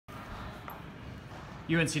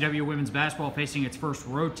UNCW women's basketball facing its first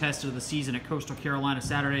road test of the season at Coastal Carolina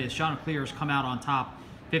Saturday. The Chanticleers come out on top,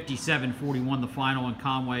 57-41 the final in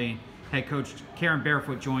Conway. Head coach Karen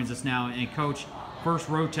Barefoot joins us now. And coach, first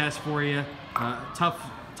road test for you.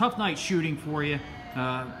 Tough night shooting for you.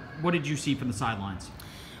 What did you see from the sidelines?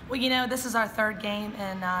 Well, you know, this is our third game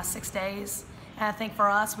in 6 days. And I think for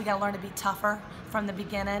us, we got to learn to be tougher from the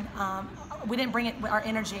beginning. We didn't bring our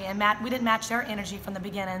energy, and we didn't match their energy from the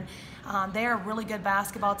beginning. They're a really good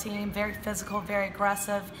basketball team, very physical, very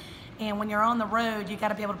aggressive. And when you're on the road, you got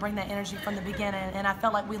to be able to bring that energy from the beginning. And I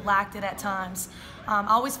felt like we lacked it at times. I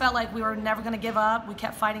always felt like we were never going to give up. We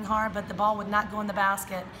kept fighting hard, but the ball would not go in the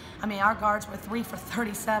basket. I mean, our guards were 3 for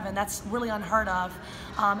 37. That's really unheard of.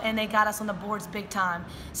 And they got us on the boards big time.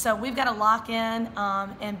 So we've got to lock in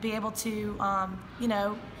and be able to,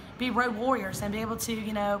 be road warriors and be able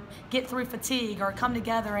to, get through fatigue or come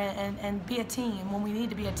together and be a team when we need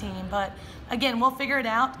to be a team. But again, we'll figure it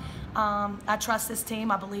out. I trust this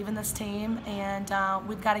team. I believe in this team, and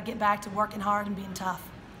we've got to get back to working hard and being tough.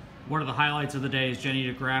 One of the highlights of the day is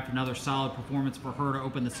Jenny DeGraff, another solid performance for her to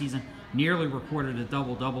open the season. Nearly recorded a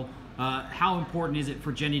double-double. How important is it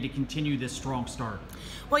for Jenny to continue this strong start?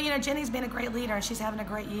 Well, Jenny's been a great leader, and she's having a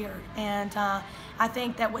great year. And I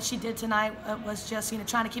think that what she did tonight was just,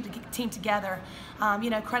 trying to keep the team together.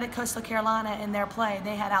 Credit Coastal Carolina in their play.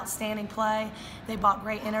 They had outstanding play. They brought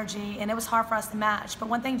great energy, and it was hard for us to match. But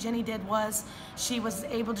one thing Jenny did was she was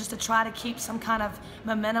able just to try to keep some kind of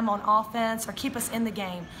momentum on offense or keep us in the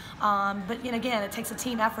game. But again, it takes a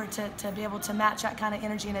team effort to be able to match that kind of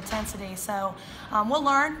energy and intensity. So we'll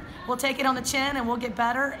learn. We'll take it on the chin, and we'll get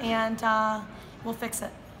better, and we'll fix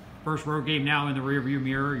it. First road game now in the rearview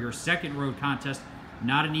mirror. Your second road contest,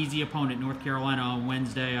 not an easy opponent, North Carolina on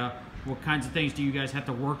Wednesday. What kinds of things do you guys have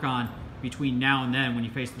to work on between now and then when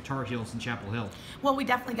you face the Tar Heels in Chapel Hill? Well, we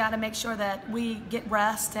definitely got to make sure that we get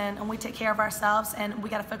rest and we take care of ourselves, and we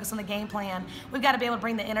got to focus on the game plan. We've got to be able to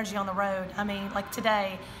bring the energy on the road. I mean, like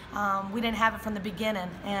today, we didn't have it from the beginning,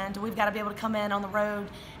 and we've got to be able to come in on the road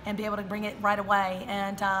and be able to bring it right away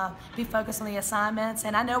and be focused on the assignments.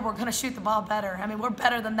 And I know we're going to shoot the ball better. I mean, we're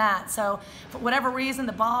better than that. So for whatever reason,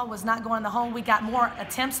 the ball was not going in the hole. We got more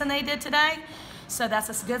attempts than they did today. So that's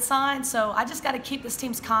a good sign. So I just got to keep this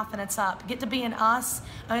team's confidence up. Get to being us,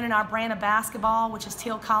 owning our brand of basketball, which is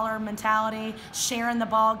teal collar mentality, sharing the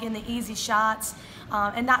ball, getting the easy shots,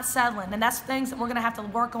 and not settling. And that's things that we're going to have to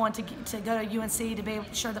work on to go to UNC to be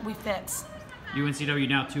sure that we fix. UNCW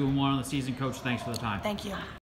now 2-1 on the season. Coach, thanks for the time. Thank you.